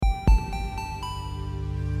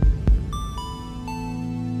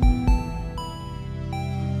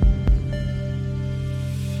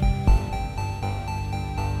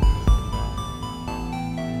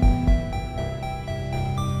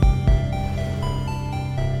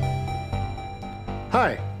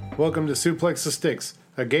Hi, welcome to Suplex the Sticks,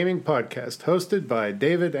 a gaming podcast hosted by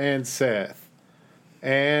David and Seth.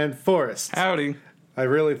 And Forrest. Howdy. I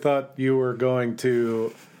really thought you were going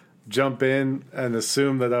to jump in and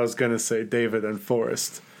assume that I was going to say David and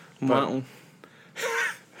Forrest. Well,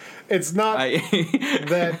 it's not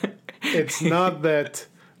that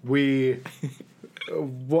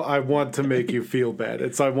I want to make you feel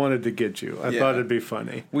bad. I wanted to get you. I thought it'd be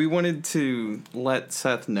funny. We wanted to let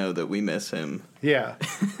Seth know that we miss him. Yeah.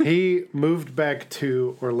 He moved back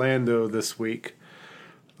to Orlando this week.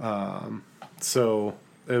 So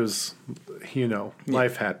it was,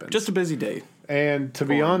 life happened. Just a busy day. And to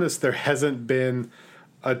be honest, there hasn't been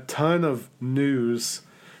a ton of news,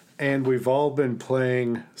 and we've all been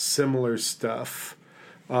playing similar stuff.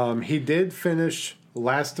 He did finish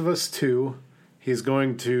Last of Us 2. He's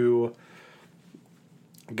going to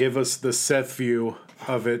give us the Seth view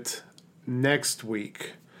of it next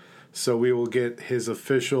week. So we will get his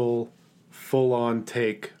official full-on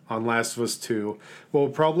take on Last of Us 2. What we'll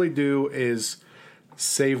probably do is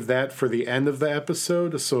save that for the end of the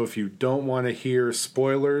episode. So if you don't want to hear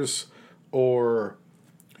spoilers or,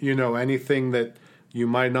 anything that you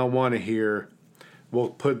might not want to hear, we'll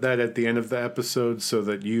put that at the end of the episode so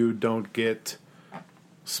that you don't get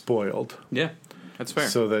spoiled. Yeah, that's fair.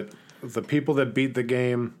 So that the people that beat the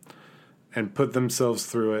game and put themselves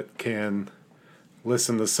through it can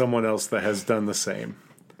listen to someone else that has done the same.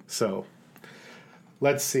 So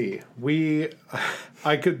let's see.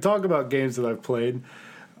 I could talk about games that I've played,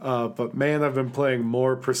 but man, I've been playing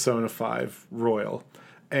more Persona 5 Royal.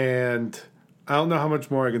 And I don't know how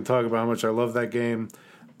much more I can talk about how much I love that game,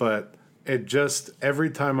 but it just,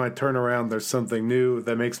 every time I turn around, there's something new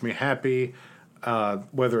that makes me happy,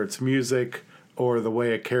 whether it's music or the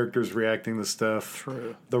way a character's reacting to stuff.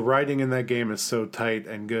 True. The writing in that game is so tight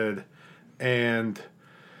and good. And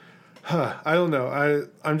I don't know.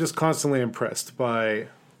 I'm just constantly impressed by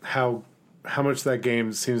how much that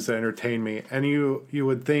game seems to entertain me. And you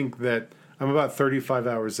would think that I'm about 35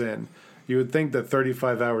 hours in. You would think that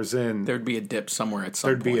 35 hours in, there'd be a dip somewhere at some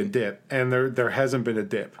point. There'd be a dip, and there hasn't been a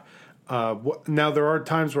dip. Now there are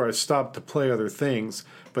times where I stopped to play other things,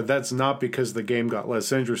 but that's not because the game got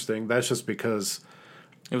less interesting. That's just because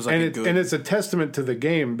it was like and it's a testament to the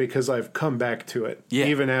game because I've come back to it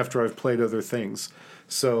even after I've played other things.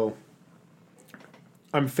 So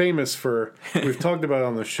I'm famous for, we've talked about it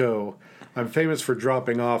on the show, I'm famous for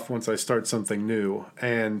dropping off once I start something new.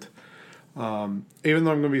 And even though I'm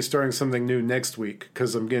going to be starting something new next week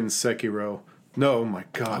because I'm getting Sekiro. No, oh my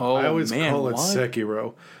God. I always call it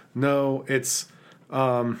Sekiro. No, it's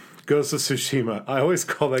Ghost of Tsushima. I always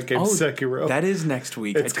call that game Sekiro. That is next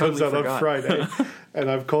week. It comes out on Friday. And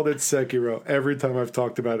I've called it Sekiro every time I've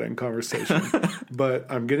talked about it in conversation. But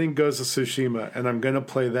I'm getting Ghost of Tsushima, and I'm going to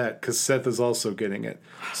play that because Seth is also getting it.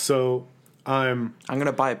 So I'm going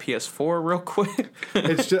to buy a PS4 real quick.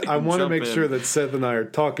 It's just I want to make sure that Seth and I are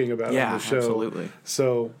talking about it on the show. Absolutely.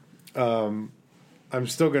 So I'm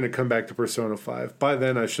still going to come back to Persona 5. By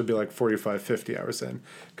then, I should be like 45, 50 hours in.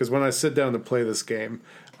 Because when I sit down to play this game,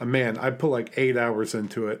 man, I put like 8 hours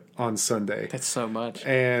into it on Sunday. That's so much.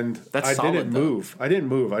 And I didn't move. I didn't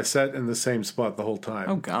move. I sat in the same spot the whole time.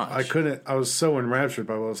 Oh, gosh. I was so enraptured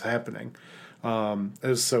by what was happening. It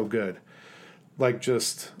was so good. Like,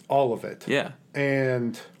 just all of it. Yeah.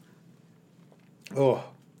 And,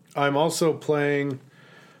 I'm also playing,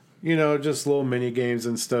 just little mini games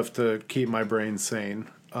and stuff to keep my brain sane.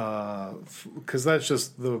 Because that's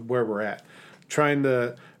just where we're at.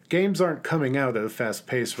 Games aren't coming out at a fast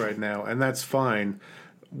pace right now, and that's fine.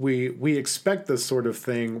 We expect this sort of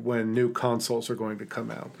thing when new consoles are going to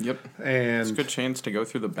come out. Yep. And it's a good chance to go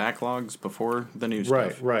through the backlogs before the new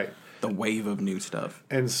stuff. Right. The wave of new stuff.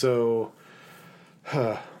 And so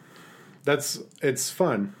it's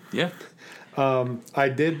fun. Yeah. I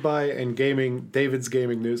did buy in David's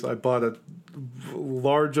Gaming News, I bought a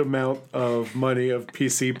large amount of money of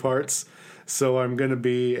PC parts. So I'm going to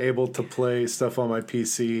be able to play stuff on my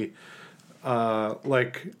PC.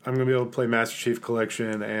 Like I'm going to be able to play Master Chief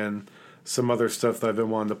Collection and some other stuff that I've been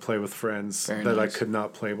wanting to play with friends I could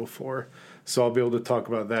not play before. So I'll be able to talk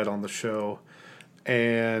about that on the show.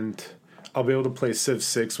 And I'll be able to play Civ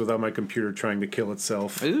 6 without my computer trying to kill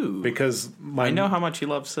itself. Ooh. Because I know how much you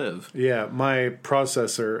love Civ. Yeah, my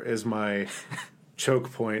processor is my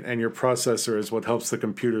choke point, and your processor is what helps the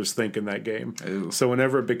computers think in that game. Ooh. So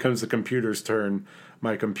whenever it becomes the computer's turn,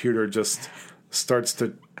 my computer just starts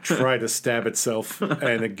to try to stab itself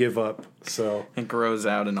and it give up. So it grows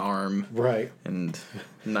out an arm. Right. And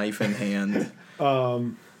knife in hand.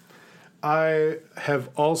 I have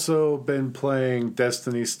also been playing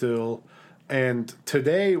Destiny still. And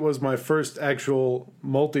today was my first actual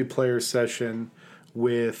multiplayer session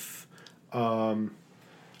with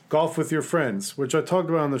Golf with Your Friends, which I talked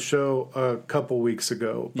about on the show a couple weeks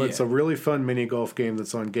ago. But it's a really fun mini golf game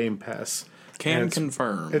that's on Game Pass. Can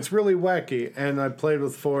confirm. It's really wacky. And I played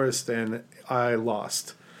with Forrest, and I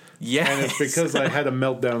lost. Yes. And it's because I had a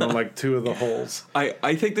meltdown on like 2 of the holes.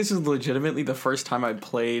 I think this is legitimately the first time I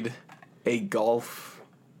played a golf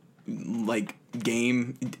like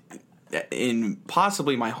game in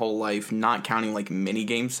possibly my whole life, not counting like mini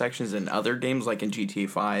game sections in other games like in GTA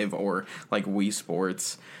 5 or like Wii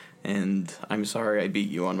Sports. And I'm sorry I beat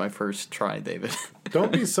you on my first try, David.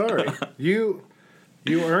 Don't be sorry. You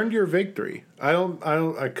earned your victory. I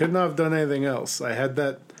could not have done anything else. I had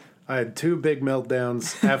 2 big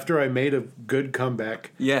meltdowns after I made a good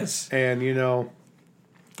comeback. Yes. And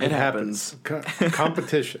it happens.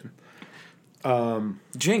 Competition.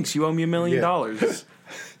 Jinx, you owe me $1 million.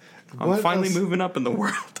 I'm finally moving up in the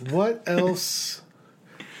world. What else?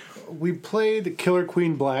 We played Killer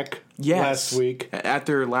Queen Black last week.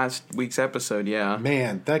 After last week's episode, yeah.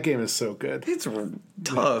 Man, that game is so good. It's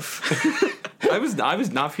tough. I was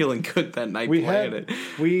not feeling good that night playing it.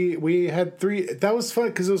 We had 3. That was fun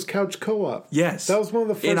because it was couch co-op. Yes. That was one of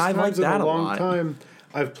the first times in a long time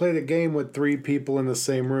I've played a game with 3 people in the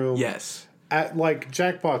same room. Yes. Like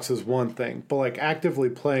Jackbox is one thing, but like actively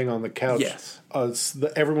playing on the couch, yes,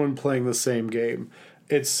 everyone playing the same game,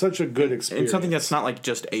 it's such a good experience. It's something that's not like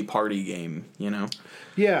just a party game,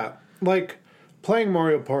 Yeah, like playing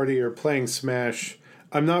Mario Party or playing Smash.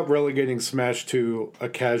 I'm not relegating Smash to a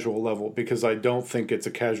casual level because I don't think it's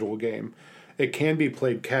a casual game. It can be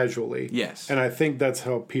played casually, yes, and I think that's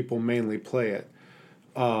how people mainly play it.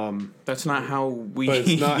 That's not how we. But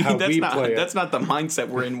it's not how we play it. That's not the mindset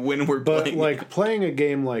we're in when we're playing. But like it. Playing a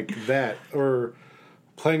game like that, or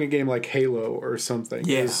playing a game like Halo or something,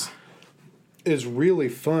 is really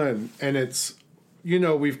fun. And it's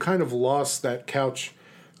we've kind of lost that couch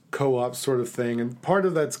co-op sort of thing, and part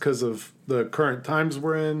of that's because of the current times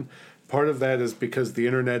we're in. Part of that is because the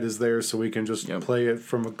internet is there, so we can just play it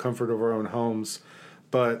from the comfort of our own homes.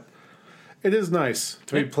 But it is nice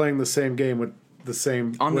to be playing the same game with the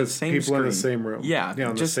same people screen. In the same room. Yeah,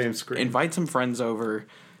 on the same screen. Invite some friends over,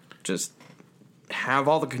 just have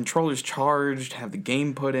all the controllers charged, have the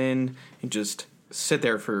game put in, and just sit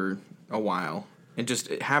there for a while and just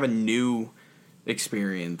have a new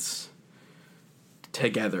experience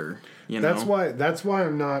together. That's why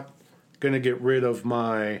I'm not going to get rid of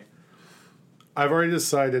my. I've already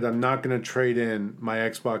decided I'm not going to trade in my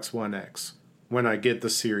Xbox One X when I get the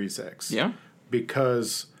Series X. Yeah,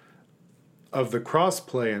 because of the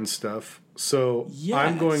crossplay and stuff. So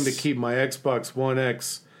I'm going to keep my Xbox One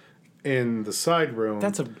X in the side room.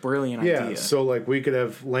 That's a brilliant idea. Yeah, so like we could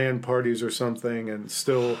have LAN parties or something and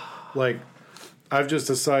still like I've just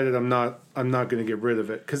decided I'm not going to get rid of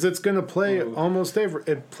it cuz it's going to play it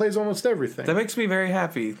plays almost everything. That makes me very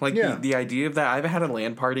happy. Like the idea of that. I haven't had a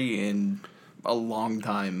LAN party in a long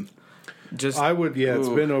time. It's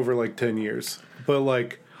been over like 10 years. But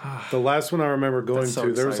like the last one I remember going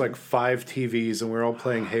to, there was like 5 TVs, and we were all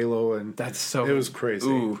playing Halo, and it was crazy.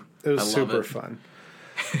 It was super fun.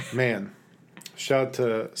 Man, shout out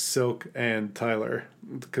to Silk and Tyler,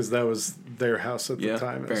 because that was their house at the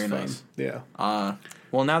time. It was very fun. nice. Yeah.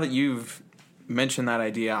 Well, now that you've mentioned that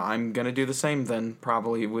idea, I'm going to do the same then,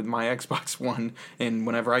 probably with my Xbox One, and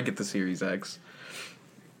whenever I get the Series X.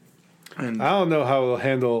 And I don't know how it'll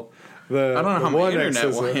handle... I don't know how my internet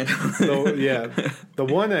will handle it. The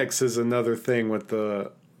One X is another thing with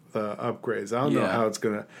the upgrades. I don't know how it's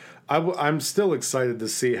going to... I'm still excited to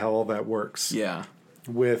see how all that works. Yeah.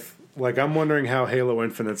 I'm wondering how Halo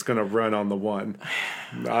Infinite's going to run on the One.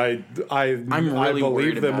 I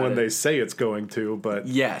believe them when they say it's going to, but...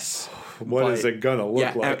 Yes. What is it going to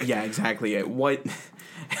look like? Yeah, exactly. At what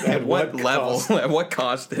level, at what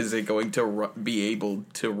cost is it going to be able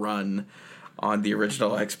to run on the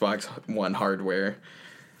original Xbox One hardware?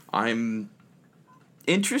 I'm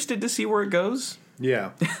interested to see where it goes.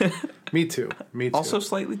 Yeah. Me too. Also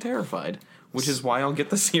slightly terrified, which is why I'll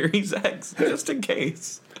get the Series X, just in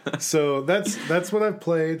case. So that's what I've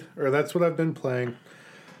played, or that's what I've been playing.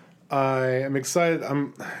 I am excited.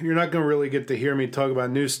 You're not going to really get to hear me talk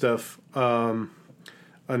about new stuff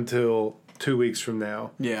until 2 weeks from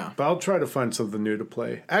now. Yeah. But I'll try to find something new to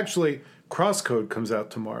play. Actually, Crosscode comes out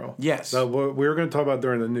tomorrow. Yes. We were going to talk about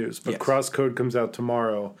during the news, but Crosscode comes out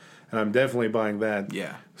tomorrow, and I'm definitely buying that.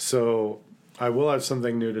 Yeah. So I will have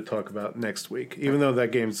something new to talk about next week, even though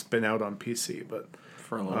that game's been out on PC, but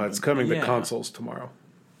for a little it's coming to consoles tomorrow.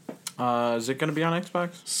 Is it going to be on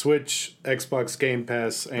Xbox? Switch, Xbox Game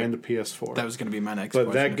Pass, and the PS4. That was going to be my next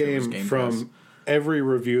question. But that game from every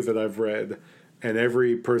review that I've read, and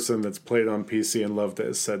every person that's played on PC and loved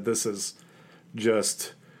it said this is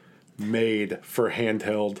just made for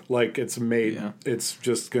handheld. Like, it's made, it's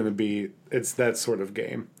just going to be, it's that sort of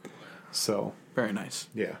game. So. Very nice.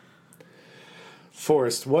 Yeah.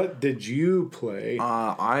 Forrest, what did you play?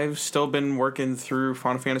 I've still been working through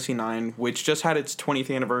Final Fantasy IX, which just had its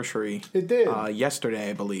 20th anniversary. It did. Yesterday,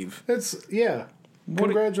 I believe.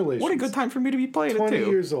 Congratulations. What a good time for me to be playing it, too. 20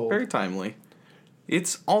 years old. Very timely.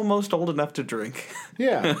 It's almost old enough to drink.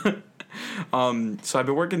 Yeah. So I've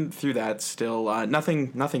been working through that still.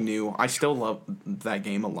 Nothing new. I still love that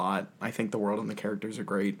game a lot. I think the world and the characters are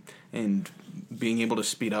great. And being able to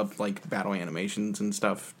speed up, like, battle animations and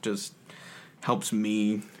stuff just helps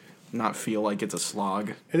me not feel like it's a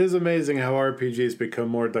slog. It is amazing how RPGs become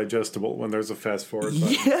more digestible when there's a fast forward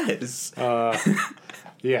button. Yes.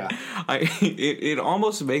 Yeah. It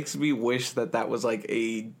almost makes me wish that was like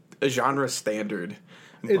a genre standard.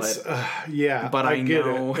 But I get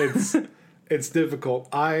know it. It's difficult.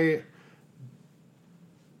 I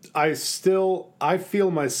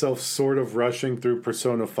feel myself sort of rushing through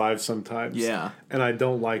Persona 5 sometimes. Yeah. And I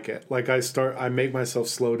don't like it. Like, I make myself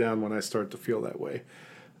slow down when I start to feel that way.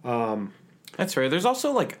 That's fair. There's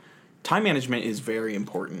also, like, time management is very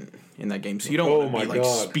important in that game. So you don't want to be, like,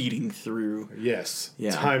 speeding through. Yes.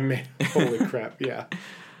 Yeah. Holy crap, yeah.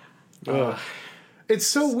 It's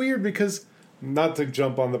so weird because... Not to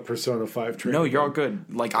jump on the Persona 5 train. No, you're all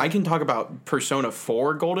good. Like, I can talk about Persona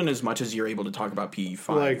 4 Golden as much as you're able to talk about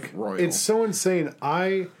PE5 Royal. It's so insane.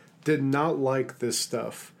 I did not like this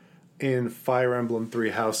stuff in Fire Emblem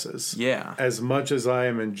Three Houses. Yeah. As much as I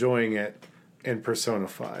am enjoying it in Persona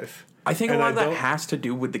 5. I think a lot of that has to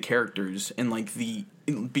do with the characters and, like,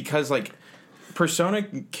 because, like, Persona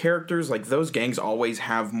characters, like, those gangs always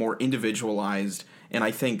have more individualized and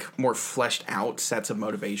I think more fleshed out sets of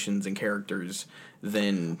motivations and characters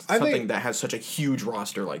than something that has such a huge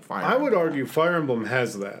roster like Fire Emblem. I would argue Fire Emblem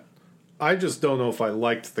has that. I just don't know if I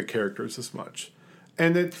liked the characters as much.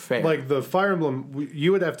 And like the Fire Emblem,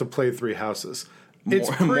 you would have to play Three Houses.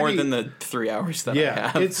 More than the 3 hours that I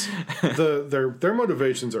have. Yeah, it's their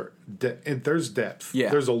motivations are and there's depth.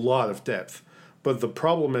 Yeah. There's a lot of depth. But the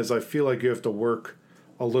problem is I feel like you have to work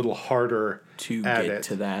a little harder to get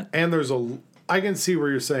to that. And I can see where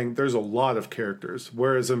you're saying there's a lot of characters,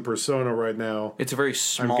 whereas in Persona right now, it's a very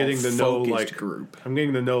small, focused group. I'm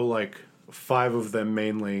getting to know like 5 of them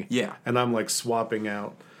mainly, and I'm like swapping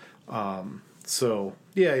out. So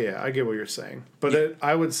yeah, I get what you're saying, but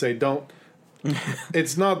I would say don't.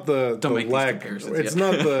 It's not the lack.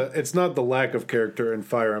 It's not the lack of character in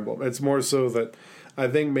Fire Emblem. It's more so that I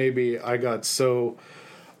think maybe I got so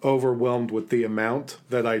overwhelmed with the amount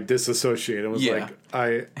that I disassociated and was like,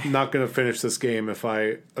 I'm not going to finish this game if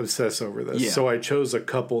I obsess over this. Yeah. So I chose a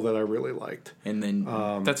couple that I really liked. And then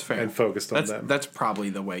that's fair. And focused on them. That's probably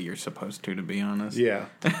the way you're supposed to be honest. Yeah.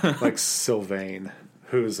 Like Sylvain,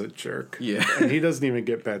 who's a jerk. Yeah. And he doesn't even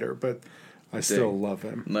get better, but I still love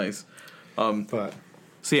him. Nice. So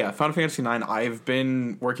yeah, Final Fantasy IX, I've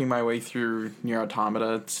been working my way through Nier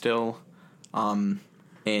Automata still.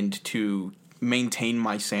 And to maintain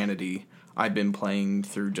my sanity, I've been playing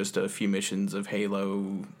through just a few missions of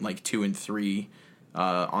Halo, like 2 and 3,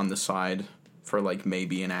 on the side for like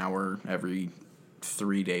maybe an hour every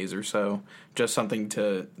 3 days or so. Just something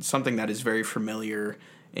that is very familiar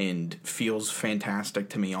and feels fantastic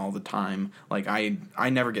to me all the time. Like I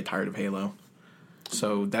never get tired of Halo.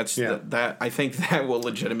 So that's that. I think that will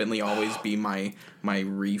legitimately always be my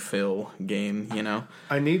refill game. You know.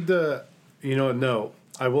 I need to. No,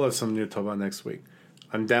 I will have something to talk about next week.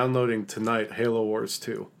 I'm downloading tonight Halo Wars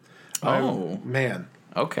 2. Oh. Man.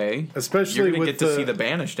 Okay. Especially you're going to get to see the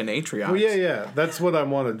Banished and Atriox. Well, yeah. That's what I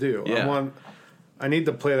want to do. Yeah. I need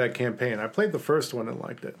to play that campaign. I played the first one and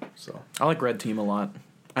liked it. So I like Red Team a lot.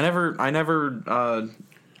 I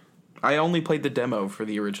only played the demo for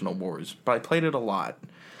the original Wars, but I played it a lot.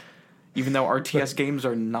 Even though RTS games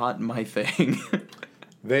are not my thing.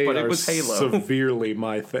 But it was Halo. Severely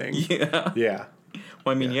my thing. Yeah. Yeah.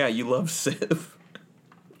 Well, I mean, you love Civ.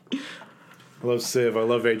 I love Civ. I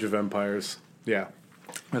love Age of Empires. Yeah.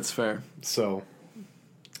 That's fair. So,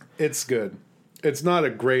 it's good. It's not a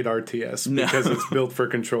great RTS because it's built for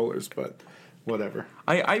controllers, but whatever.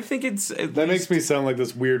 I think it's... That makes me sound like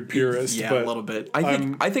this weird purist. Yeah, but a little bit.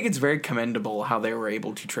 I think it's very commendable how they were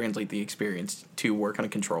able to translate the experience to work on a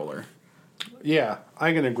controller. Yeah,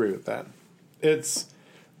 I can agree with that. It's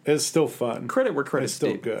still fun. Credit where credit's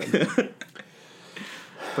still good.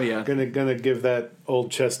 But yeah, gonna give that old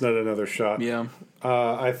chestnut another shot. Yeah,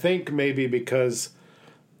 I think maybe because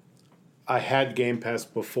I had Game Pass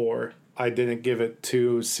before, I didn't give it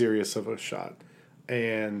too serious of a shot,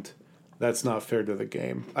 and that's not fair to the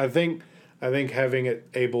game. I think having it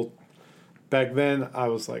able back then, I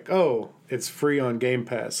was like, oh, it's free on Game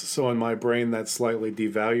Pass, so in my brain that slightly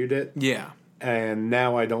devalued it. Yeah, and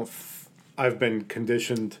now I don't. I've been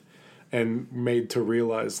conditioned and made to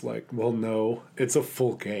realize, like, well, no, it's a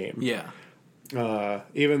full game. Yeah.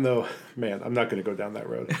 Even though, man, I'm not going to go down that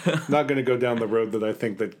road. I'm not going to go down the road that I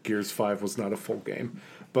think that Gears 5 was not a full game.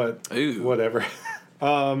 But whatever.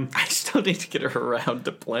 I still need to get around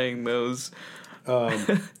to playing those.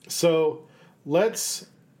 So let's...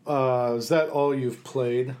 is that all you've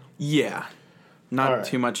played? Yeah. Not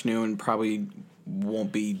too much new, and probably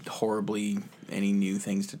won't be horribly any new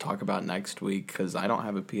things to talk about next week because I don't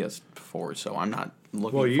have a PS4, so I'm not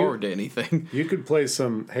looking forward to anything. You could play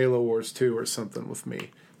some Halo Wars 2 or something with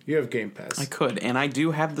me. You have Game Pass. I could, and I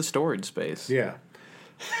do have the storage space. Yeah.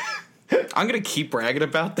 I'm going to keep bragging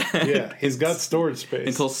about that. Yeah, he's got storage space.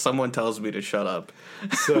 Until someone tells me to shut up.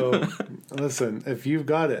 So, listen, if you've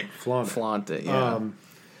got it, flaunt it. Flaunt it, yeah.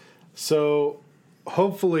 So,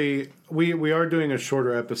 hopefully, we are doing a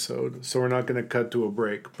shorter episode, so we're not going to cut to a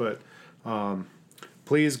break, but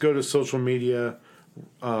please go to social media,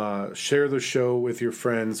 share the show with your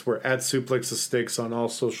friends. We're at Suplex of Sticks on all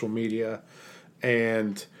social media,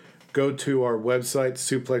 and go to our website,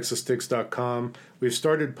 suplexofsticks.com. We've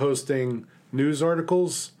started posting news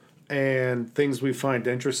articles and things we find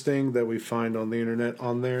interesting that we find on the internet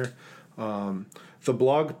on there. The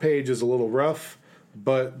blog page is a little rough,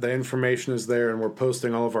 but the information is there, and we're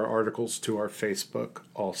posting all of our articles to our Facebook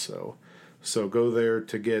also. So go there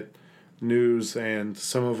to get news and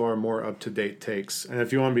some of our more up-to-date takes. And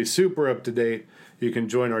if you want to be super up-to-date, you can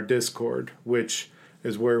join our Discord, which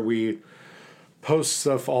is where we post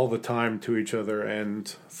stuff all the time to each other and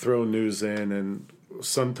throw news in and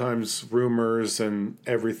sometimes rumors and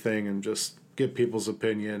everything and just get people's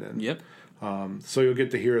opinion. And yep. So you'll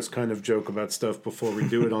get to hear us kind of joke about stuff before we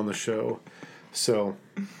do it on the show. So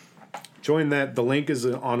join that. The link is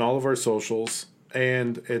on all of our socials,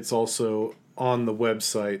 and it's also on the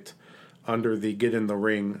website under the Get in the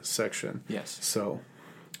Ring section. Yes. So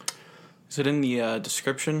is it in the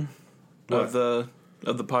description of the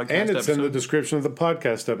podcast and it's episode? in the description of the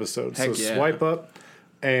podcast episode. Heck so yeah. Swipe up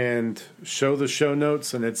and show the show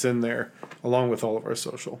notes, and it's in there along with all of our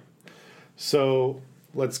social. So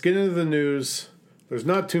let's get into the news. There's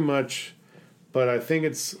not too much, but I think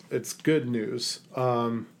it's good news.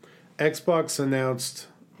 Xbox announced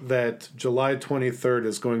that July 23rd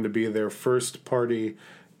is going to be their first party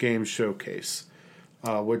game showcase,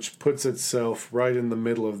 which puts itself right in the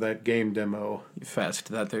middle of that game demo fest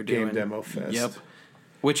that they're doing. Game demo fest. Yep.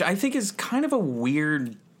 Which I think is kind of a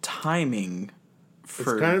weird timing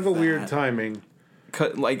for It's kind of a weird timing.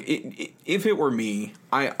 Like, if it were me,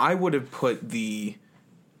 I would have put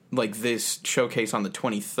this showcase on the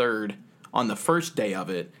 23rd on the first day of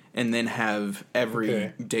it, and then have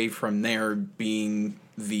every day from there being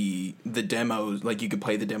the demos. Like, you could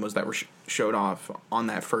play the demos that were showed off on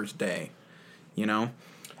that first day. You know,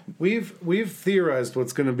 we've theorized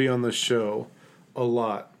what's going to be on the show a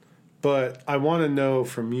lot, but I want to know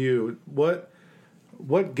from you what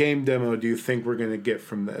game demo do you think we're going to get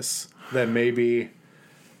from this that maybe,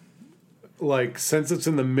 like, since it's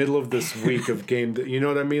in the middle of this week of game, you know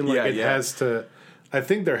what I mean? Like, has to. I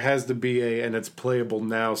think there has to be and it's playable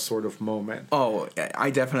now sort of moment. Oh, I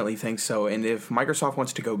definitely think so. And if Microsoft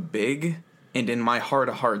wants to go big, and in my heart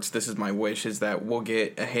of hearts, this is my wish, is that we'll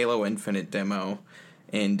get a Halo Infinite demo,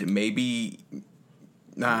 and maybe...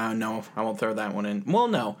 no, I won't throw that one in. Well,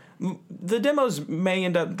 no. The demos may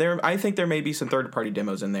end up there. I think there may be some third-party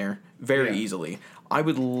demos in there very easily. I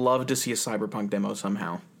would love to see a Cyberpunk demo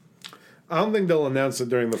somehow. I don't think they'll announce it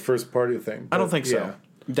during the first party thing. I don't think so.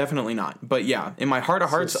 Definitely not. But yeah, in my heart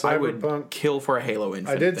of hearts, I would kill for a Halo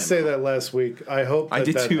Infinite. I did say that last week. I hope that I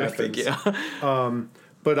did too. Happens. I think, yeah.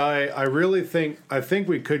 But I really think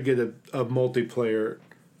we could get a multiplayer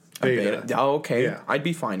beta. Oh, okay. Yeah. I'd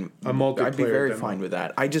be fine. A multiplayer I'd be very demo. fine with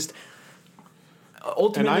that. I just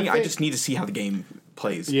ultimately I just need to see how the game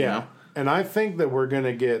plays. Yeah, you know? And I think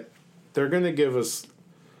that they're gonna give us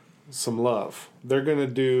some love. They're gonna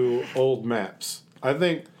do old maps. I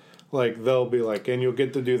think. Like, they'll be like, and you'll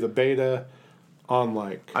get to do the beta on,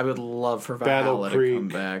 like... I would love for Valhalla to come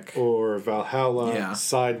back. Or Valhalla,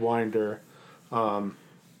 Sidewinder.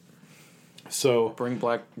 So bring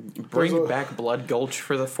back Blood Gulch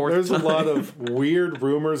for the fourth time. There's a lot of weird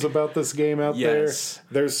rumors about this game out there.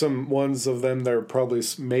 There's some ones of them that are probably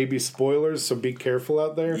maybe spoilers, so be careful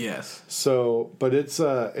out there. Yes. So, but it's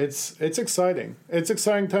exciting. It's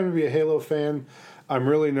exciting time to be a Halo fan. I'm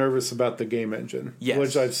really nervous about the game engine,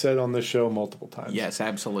 which I've said on the show multiple times. Yes,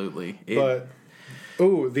 absolutely.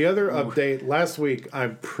 The other update, last week,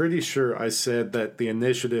 I'm pretty sure I said that the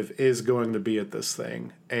initiative is going to be at this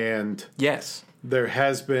thing. And yes, there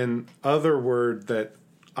has been other word that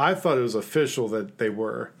I thought it was official that they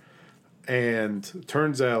were. And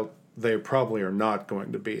turns out they probably are not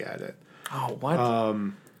going to be at it. Oh, what?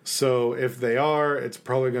 So if they are, it's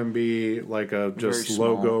probably going to be like a just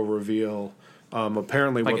logo reveal.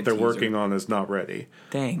 Apparently like what they're working on is not ready.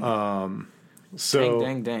 Dang. Dang.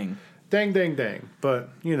 But,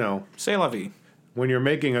 c'est la vie. When you're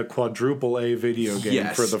making a quadruple A video game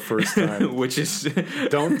for the first time, which is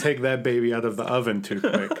don't take that baby out of the oven too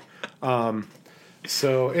quick.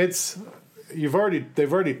 So they've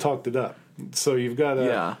already talked it up. So you've got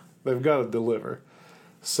to they've got to deliver.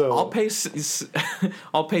 So I'll pay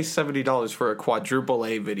 $70 for a quadruple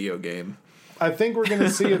A video game. I think we're going to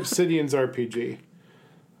see Obsidian's RPG.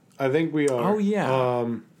 I think we are. Oh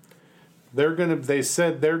yeah. They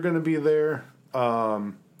said they're gonna be there.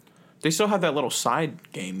 They still have that little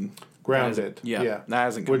side game. Grounded. That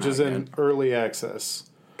hasn't come which out is in early access.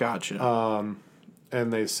 Gotcha.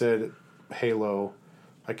 And they said Halo.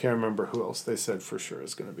 I can't remember who else they said for sure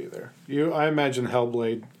is going to be there. I imagine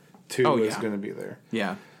Hellblade 2 is going to be there.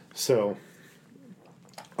 Yeah. So,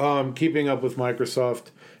 keeping up with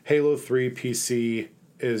Microsoft, Halo 3 PC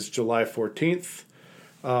is July 14th.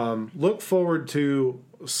 Look forward to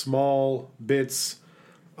small bits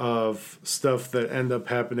of stuff that end up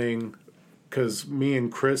happening because me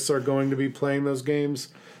and Chris are going to be playing those games.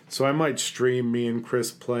 So I might stream me and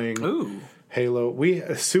Chris playing Halo.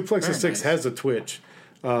 Suplex of Six has a Twitch.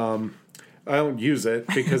 I don't use it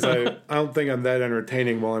because I don't think I'm that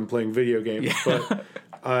entertaining while I'm playing video games. But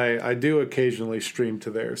I do occasionally stream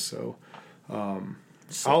to there. So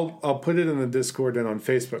I'll put it in the Discord and on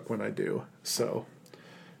Facebook when I do. So,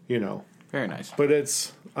 Very nice. But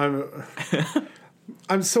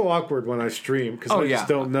I'm so awkward when I stream because I just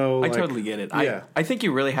don't know. I totally get it. I think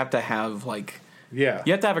you really have to have you have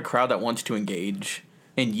to have a crowd that wants to engage,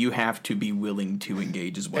 and you have to be willing to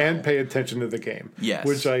engage as well. And pay attention to the game. Yes.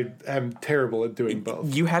 Which I am terrible at doing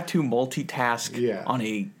both. You have to multitask on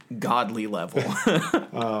a godly level.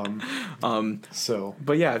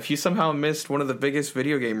 But yeah, if you somehow missed one of the biggest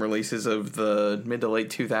video game releases of the mid to late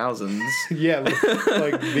 2000s.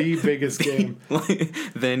 Like the biggest game.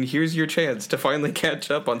 Then here's your chance to finally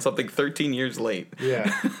catch up on something 13 years late.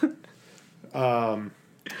 Yeah.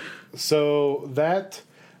 So that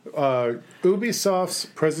Ubisoft's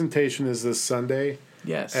presentation is this Sunday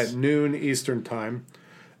at noon Eastern time.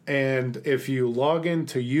 And if you log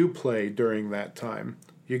into Uplay during that time,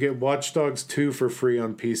 you get Watch Dogs 2 for free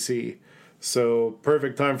on PC. So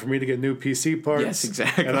perfect time for me to get new PC parts. Yes,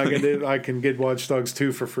 exactly. And I can get Watch Dogs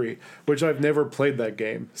 2 for free, which I've never played that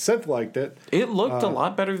game. Seth liked it. It looked a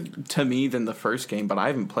lot better to me than the first game, but I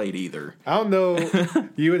haven't played either. I don't know.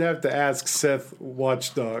 You would have to ask Seth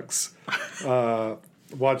Watch Dogs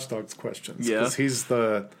questions. Yeah. Because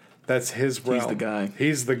that's his realm. He's the guy.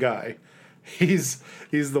 He's the guy. He's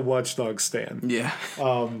the Watch Dogs stan. Yeah.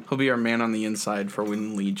 He'll be our man on the inside for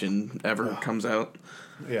when Legion ever comes out.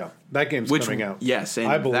 Yeah. That game's coming out. Yes,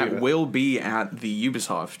 and that will be at the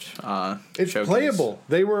Ubisoft It's showcase. Playable.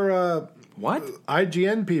 They were what?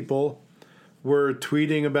 IGN people were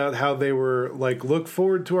tweeting about how they were like, look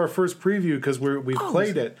forward to our first preview because we've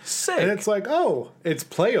played it. Sick. And it's like, it's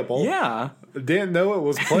playable. Yeah. Didn't know it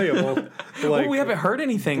was playable. Well, we haven't heard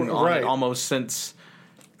anything on it almost since...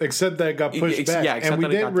 Except that it got pushed back. Yeah, and we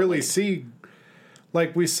didn't really see...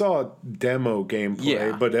 Like, we saw demo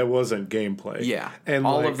gameplay, but it wasn't gameplay. Yeah. And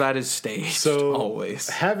all of that is staged, always.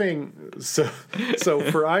 So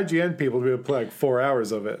for IGN people to be able to play 4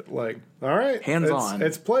 hours of it, all right. Hands-on.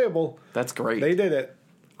 It's playable. That's great. They did it.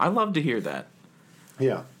 I love to hear that.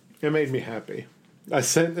 Yeah. It made me happy. I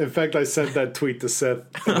sent that tweet to Seth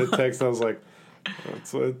in a text. I was like,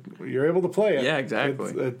 you're able to play it. Yeah,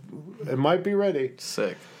 exactly. It might be ready.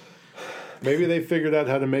 Sick. Maybe they figured out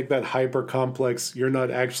how to make that hyper complex. You're not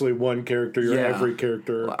actually one character. You're every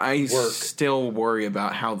character. I still worry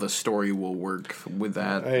about how the story will work with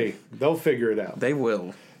that. Hey, they'll figure it out. They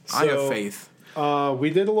will. I have faith. We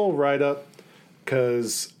did a little write-up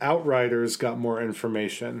because Outriders got more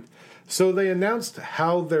information. So they announced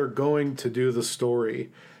how they're going to do the story,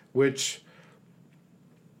 because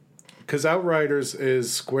Outriders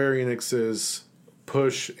is Square Enix's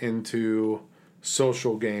push into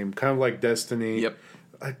social game, kind of like Destiny. Yep.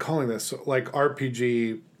 I'm calling this like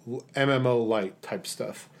RPG, MMO light type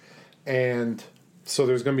stuff. And so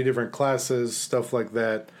there's going to be different classes, stuff like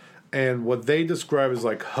that. And what they describe as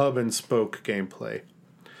like hub and spoke gameplay.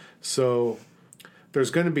 So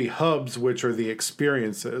there's going to be hubs, which are the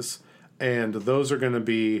experiences, and those are going to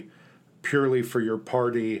be purely for your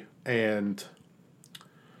party and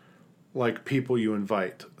like people you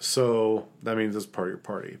invite. So that means it's part of your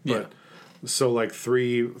party. But so like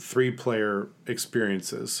three player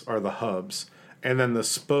experiences are the hubs, and then the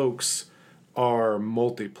spokes are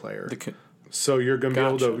multiplayer. So you're gonna be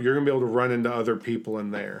able to run into other people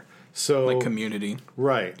in there. So like community,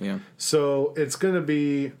 right? Yeah. So it's gonna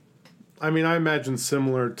be, I mean, I imagine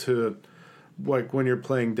similar to like when you're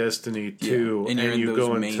playing Destiny 2, and you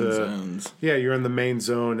go into zones. Yeah, you're in the main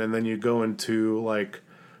zone, and then you go into like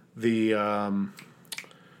the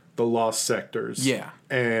lost sectors. Yeah.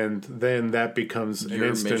 And then that becomes an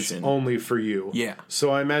instance only for you. Yeah.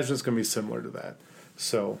 So I imagine it's going to be similar to that.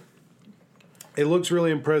 So it looks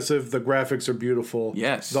really impressive. The graphics are beautiful.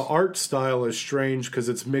 Yes. The art style is strange because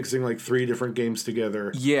it's mixing like 3 different games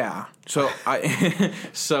together. Yeah. So I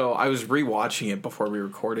was rewatching it before we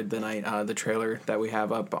recorded the night, the trailer that we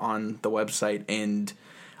have up on the website, and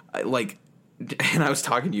I was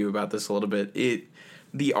talking to you about this a little bit.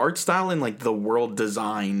 The art style and like the world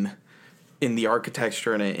design in the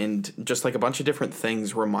architecture in it, and just like a bunch of different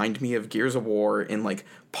things remind me of Gears of War, and like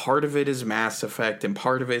part of it is Mass Effect and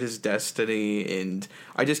part of it is Destiny, and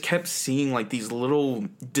I just kept seeing like these little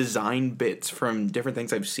design bits from different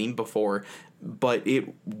things I've seen before, but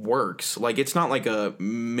it works. Like it's not like a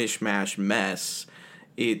mishmash mess.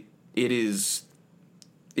 It is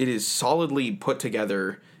solidly put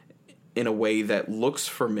together in a way that looks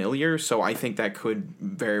familiar, so I think that could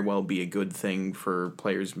very well be a good thing for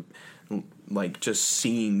players, like just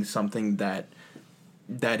seeing something that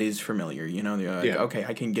is familiar, you know? They're like, okay,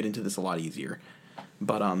 I can get into this a lot easier.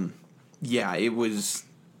 But it was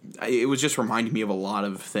just reminding me of a lot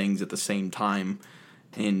of things at the same time,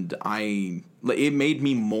 and it made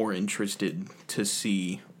me more interested to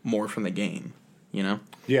see more from the game, you know?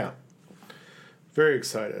 Yeah. Very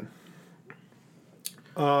excited.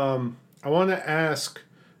 I want to ask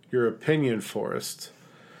your opinion, Forrest.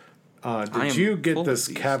 Did you get this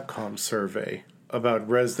Capcom survey about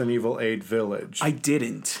Resident Evil 8 Village? I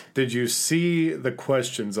didn't. Did you see the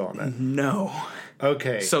questions on it? No.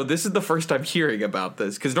 Okay. So this is the first I'm hearing about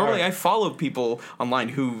this, because normally I follow people online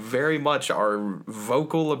who very much are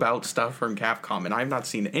vocal about stuff from Capcom, and I've not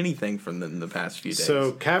seen anything from them in the past few days.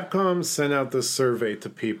 So Capcom sent out this survey to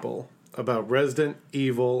people about Resident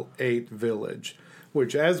Evil 8 Village,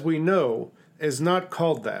 which, as we know, is not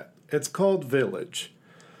called that. It's called Village.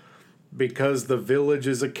 Because the village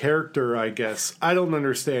is a character, I guess. I don't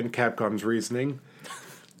understand Capcom's reasoning.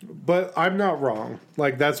 But I'm not wrong.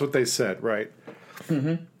 Like, that's what they said, right?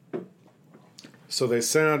 Mm-hmm. So they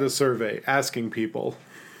sent out a survey asking people,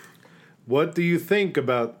 what do you think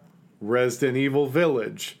about Resident Evil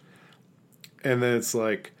Village? And then it's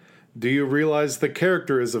like, do you realize the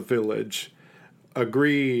character is a village?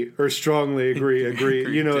 Agree or strongly agree.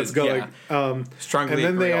 You know, it's going strongly and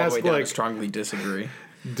then agree they all ask, the way down like, to strongly disagree.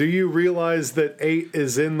 Do you realize that 8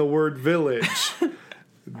 is in the word village?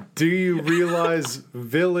 Do you realize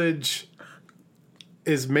village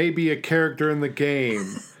is maybe a character in the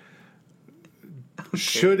game? Okay.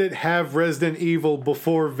 Should it have Resident Evil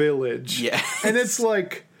before Village? Yeah. And it's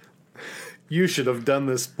like, you should have done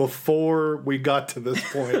this before we got to this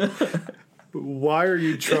point. Why are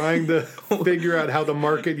you trying to figure out how to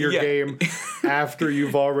market your game after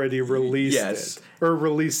you've already released it? Or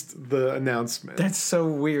released the announcement? That's so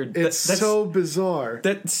weird. It's so bizarre.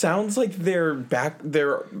 That sounds like they're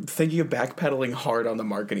thinking of backpedaling hard on the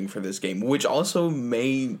marketing for this game, which also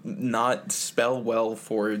may not spell well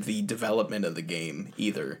for the development of the game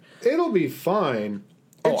either. It'll be fine.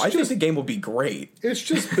 I think the game will be great. It's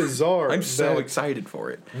just bizarre. I'm so excited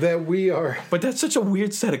for it. That we are. But that's such a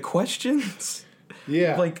weird set of questions.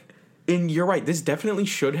 Yeah. And you're right, this definitely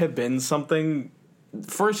should have been something,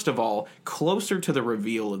 first of all, closer to the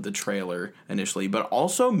reveal of the trailer initially, but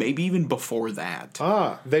also maybe even before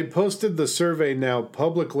that. They posted the survey now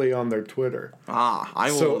publicly on their Twitter.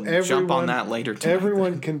 I will jump on that later tonight.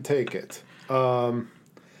 Everyone can take it.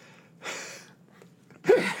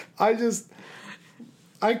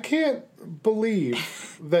 I can't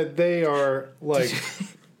believe that they are like.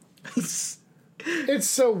 It's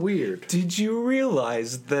so weird. Did you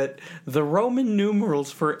realize that the Roman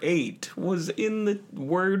numerals for 8 was in the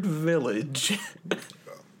word village?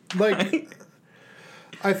 Like,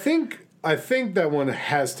 I think I think that one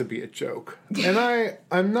has to be a joke. And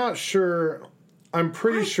I'm not sure. I'm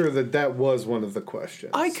pretty sure that was one of the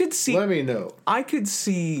questions. I could see... Let me know. I could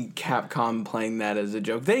see Capcom playing that as a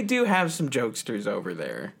joke. They do have some jokesters over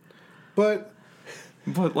there. But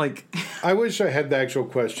like... I wish I had the actual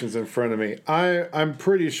questions in front of me. I'm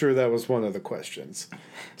pretty sure that was one of the questions.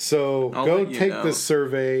 So go take this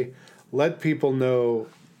survey. Let people know.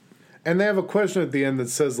 And they have a question at the end that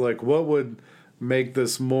says, like, what would make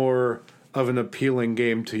this more of an appealing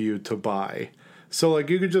game to you to buy? So, like,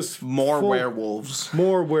 you could just... werewolves.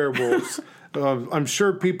 More werewolves. I'm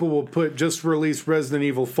sure people will put just release Resident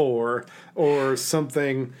Evil 4 or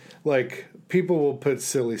something. Like, people will put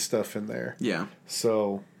silly stuff in there. Yeah.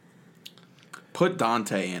 So... Put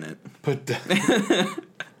Dante in it.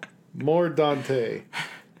 More Dante.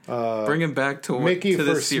 Bring him back to... Mickey to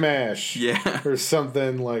for Smash. Yeah. Or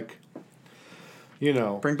something like... You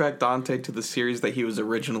know. Bring back Dante to the series that he was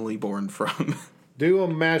originally born from. Do a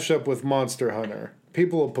mashup with Monster Hunter.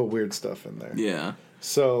 People will put weird stuff in there. Yeah.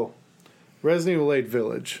 So, Resident Evil 8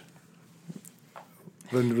 Village.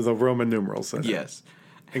 The Roman numerals in it. Yes.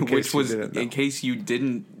 In case you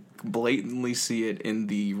didn't blatantly see it in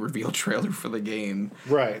the reveal trailer for the game.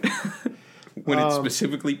 Right. When it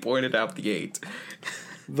specifically pointed out the 8.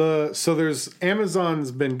 So there's...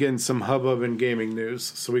 Amazon's been getting some hubbub in gaming news.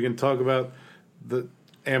 So we can talk about the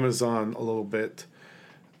Amazon a little bit.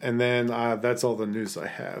 And then that's all the news I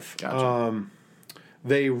have. Gotcha.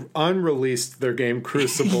 They unreleased their game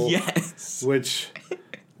Crucible. Yes. Which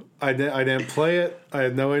I didn't play it. I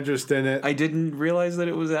had no interest in it. I didn't realize that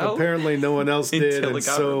it was out. Apparently no one else did. Until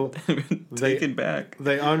it got taken back.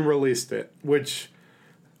 They unreleased it, which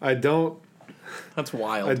I don't... That's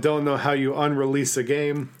wild. I don't know how you unrelease a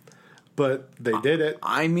game, but they did it.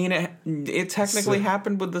 I mean, it technically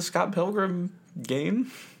happened with the Scott Pilgrim game.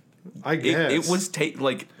 I guess it was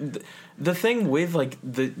like the thing with like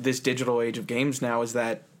this digital age of games now is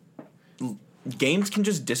that games can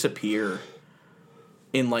just disappear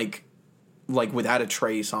in like without a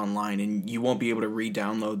trace online, and you won't be able to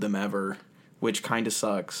re-download them ever, which kind of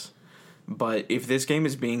sucks. But if this game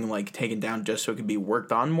is being like taken down just so it can be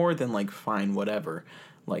worked on more, then like fine, whatever.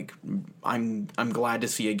 Like I'm glad to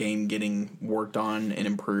see a game getting worked on and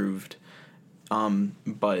improved.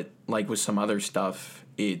 But like with some other stuff,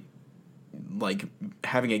 it like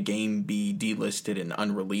having a game be delisted and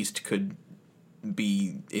unreleased could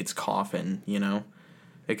be its coffin, you know?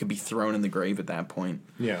 It could be thrown in the grave at that point.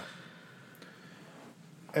 Yeah.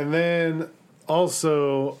 And then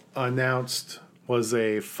also announced was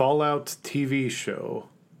a Fallout TV show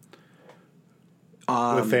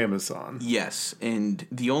with Amazon. Yes, and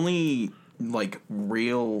the only like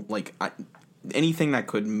real like anything that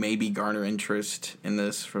could maybe garner interest in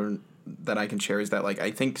this that I can share is that like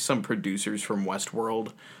I think some producers from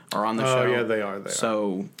Westworld are on the show. Oh yeah, they are.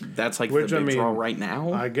 So that's like the big draw right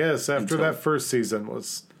now. I guess after that first season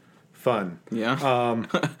was fun. Yeah.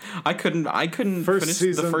 I couldn't finish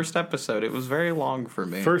the first episode. It was very long for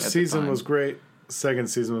me. First season was great. Second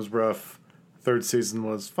season was rough. Third season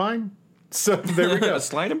was fine. So there we go. A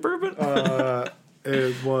slight improvement?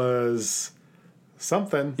 It was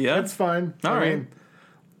something. Yeah. It's fine. All right.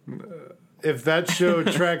 mean, if that show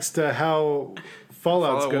tracks to how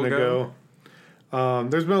Fallout's going to go.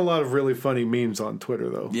 There's been a lot of really funny memes on Twitter,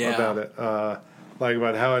 though, about it. Like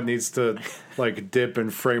about how it needs to like dip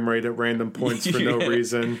and frame rate at random points for no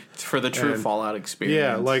reason. For the true Fallout experience.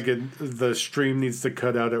 Yeah, like the stream needs to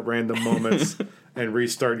cut out at random moments and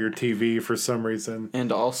restart your TV for some reason.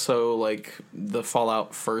 And also like the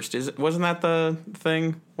Fallout First wasn't that the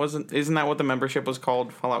thing? Isn't that what the membership was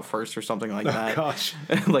called? Fallout First or something like that. Oh, gosh.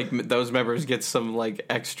 Like those members get some like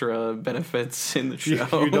extra benefits in the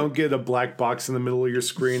show. You don't get a black box in the middle of your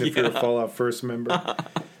screen if you're a Fallout First member.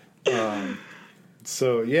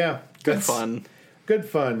 So yeah, good fun.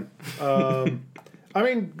 I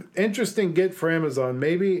mean, interesting get for Amazon.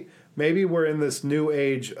 Maybe we're in this new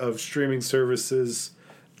age of streaming services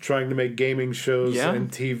trying to make gaming shows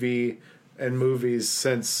and TV and movies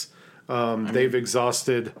since they've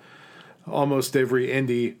exhausted almost every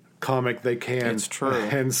indie comic they can. It's true.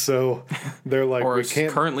 And so they're like, we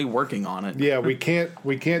can't currently working on it. Yeah, we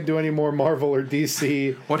can't do any more Marvel or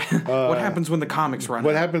DC. What happens when the comics run out?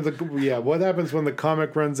 What happens when the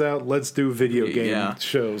comic runs out? Let's do video game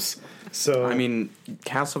shows. So I mean,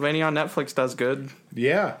 Castlevania on Netflix does good.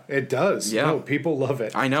 Yeah, it does. Yeah. No, people love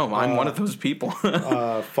it. I know. I'm one of those people.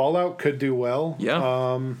 Fallout could do well.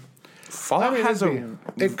 Yeah. Fallout has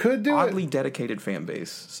it could do oddly dedicated fan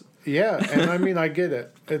base. Yeah, and I mean, I get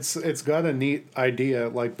it. It's got a neat idea,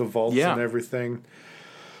 like the vaults and everything.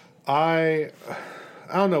 I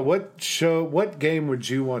I don't know, what game would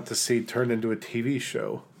you want to see turned into a TV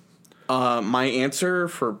show? My answer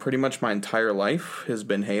for pretty much my entire life has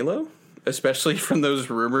been Halo. Especially from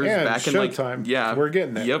those rumors back in Showtime. Yeah, we're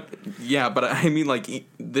getting it. Yep, yeah, but I mean, like,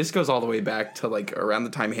 this goes all the way back to like around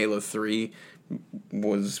the time Halo 3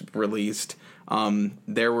 was released.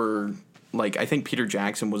 There were like, I think Peter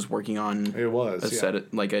Jackson was working on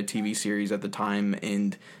set, like a TV series at the time,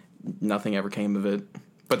 and nothing ever came of it.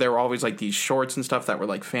 But there were always like these shorts and stuff that were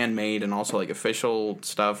like fan made, and also like official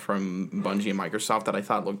stuff from Bungie and Microsoft that I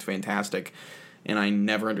thought looked fantastic. And I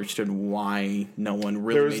never understood why no one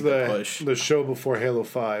really made the push. The show before Halo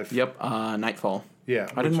 5. Yep, Nightfall. Yeah.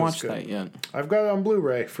 I didn't watch that yet. I've got it on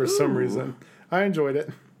Blu-ray for some reason. I enjoyed it.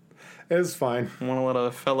 It was fine. Want to let a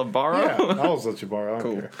fella borrow? Yeah, I'll just let you borrow. I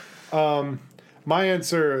don't care. My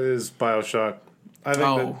answer is BioShock. I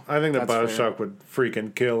think that BioShock would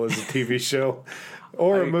freaking kill as a TV show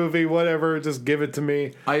or a movie, whatever. Just give it to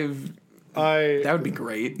me. That would be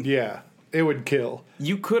great. Yeah. It would kill.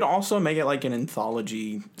 You could also make it like an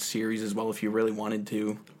anthology series as well if you really wanted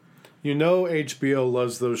to. You know HBO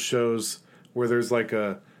loves those shows where there's like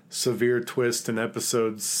a severe twist in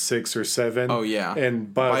episodes 6 or 7. Oh, yeah.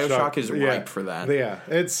 And BioShock is ripe for that. Yeah.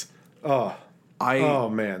 It's... Oh,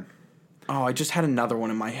 man. Oh, I just had another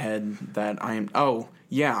one in my head that I am... Oh,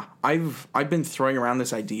 yeah. I've been throwing around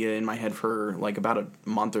this idea in my head for like about a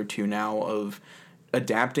month or two now of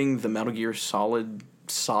adapting the Metal Gear Solid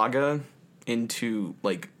saga into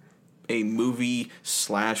like a movie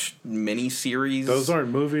 / mini series. Those aren't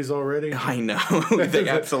movies already? I know. They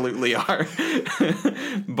absolutely are.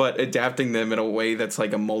 But adapting them in a way that's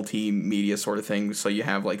like a multimedia sort of thing. So you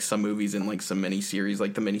have like some movies and like some mini series.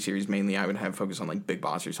 Like the mini series mainly I would have focus on like Big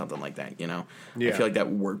Boss or something like that, you know? Yeah. I feel like that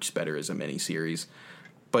works better as a mini series.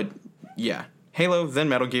 But yeah. Halo, then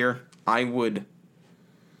Metal Gear. I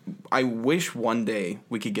wish one day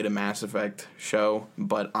we could get a Mass Effect show,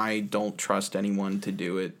 but I don't trust anyone to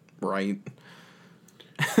do it right.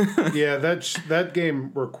 Yeah, that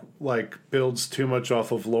game like builds too much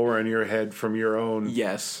off of lore in your head from your own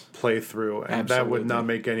playthrough, and that would not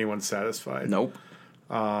make anyone satisfied. Nope.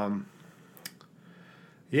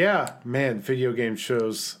 Yeah, man, video game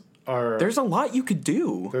shows are... There's a lot you could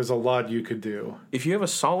do. There's a lot you could do. If you have a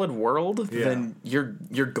solid world, then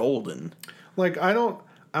you're golden. Like, I don't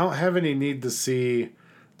have any need to see...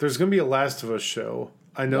 There's going to be a Last of Us show.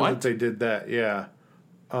 I know that they did that, yeah.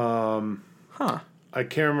 I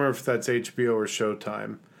can't remember if that's HBO or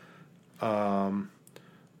Showtime.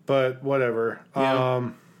 But whatever.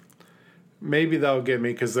 Yeah. Maybe that'll get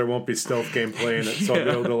me because there won't be stealth gameplay in it, so I'll be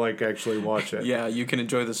able to like actually watch it. Yeah, you can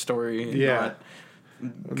enjoy the story and not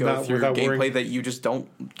go through gameplay that you just don't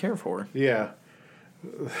care for. Yeah.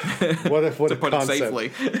 What a put concept.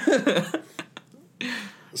 It safely.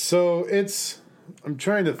 So I'm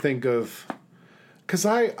trying to think of... Because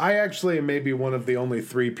I actually am maybe one of the only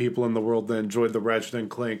 3 people in the world that enjoyed the Ratchet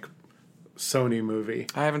 & Clank Sony movie.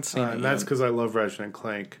 I haven't seen it and that's because I love Ratchet &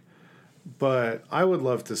 Clank. But I would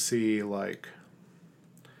love to see, like...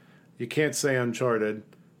 You can't say Uncharted,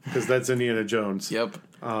 because that's Indiana Jones. Yep.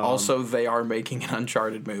 Also, they are making an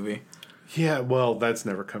Uncharted movie. Yeah, well, that's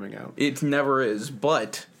never coming out. It never is,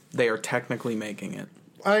 but they are technically making it.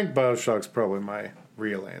 I think BioShock's probably my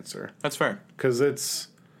real answer. That's fair. Because it's...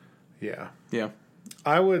 Yeah. Yeah.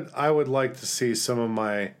 I would like to see some of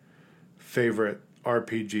my favorite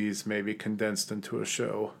RPGs maybe condensed into a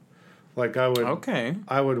show. Like I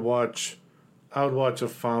would watch a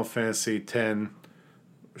Final Fantasy X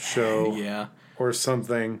show yeah. or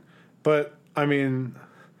something. But I mean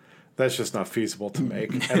that's just not feasible to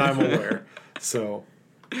make and I'm aware. So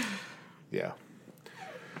yeah.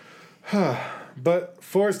 But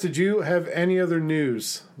Forrest, did you have any other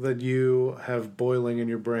news that you have boiling in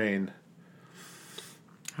your brain?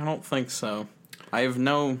 I don't think so. I have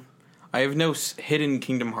no hidden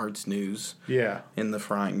Kingdom Hearts news. Yeah. In the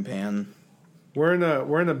frying pan. We're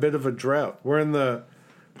in a bit of a drought. We're in the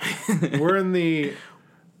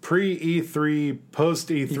pre E3, post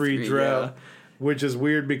E3 drought, which is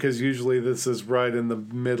weird because usually this is right in the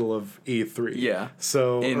middle of E3. Yeah.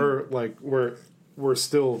 So we're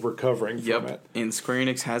still recovering from it. And Square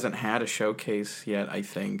Enix hasn't had a showcase yet, I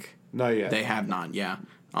think. Not yet. They have not, yeah.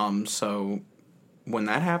 So when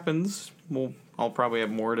that happens, I'll probably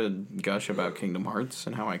have more to gush about Kingdom Hearts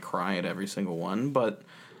and how I cry at every single one. But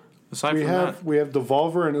aside from that, we have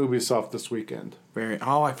Devolver and Ubisoft this weekend.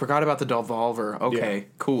 I forgot about the Devolver. Okay,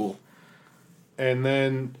 cool. And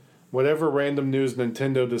then whatever random news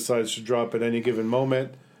Nintendo decides to drop at any given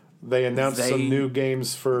moment, they announced some new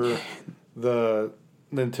games for the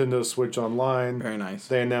Nintendo Switch Online. Very nice.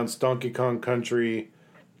 They announced Donkey Kong Country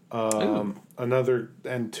another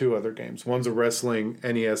and 2 other games. One's a wrestling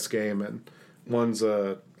NES game, and one's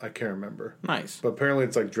I can't remember. Nice. But apparently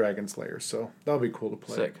it's like Dragon Slayer, so that'll be cool to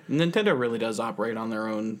play. Sick. Nintendo really does operate on their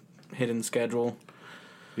own hidden schedule.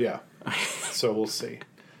 Yeah. So we'll see.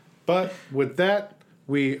 But with that,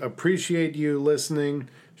 we appreciate you listening.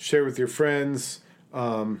 Share with your friends.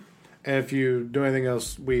 And if you do anything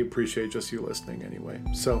else, we appreciate just you listening anyway.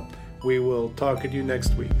 So we will talk to you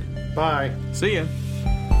next week. Bye. See ya.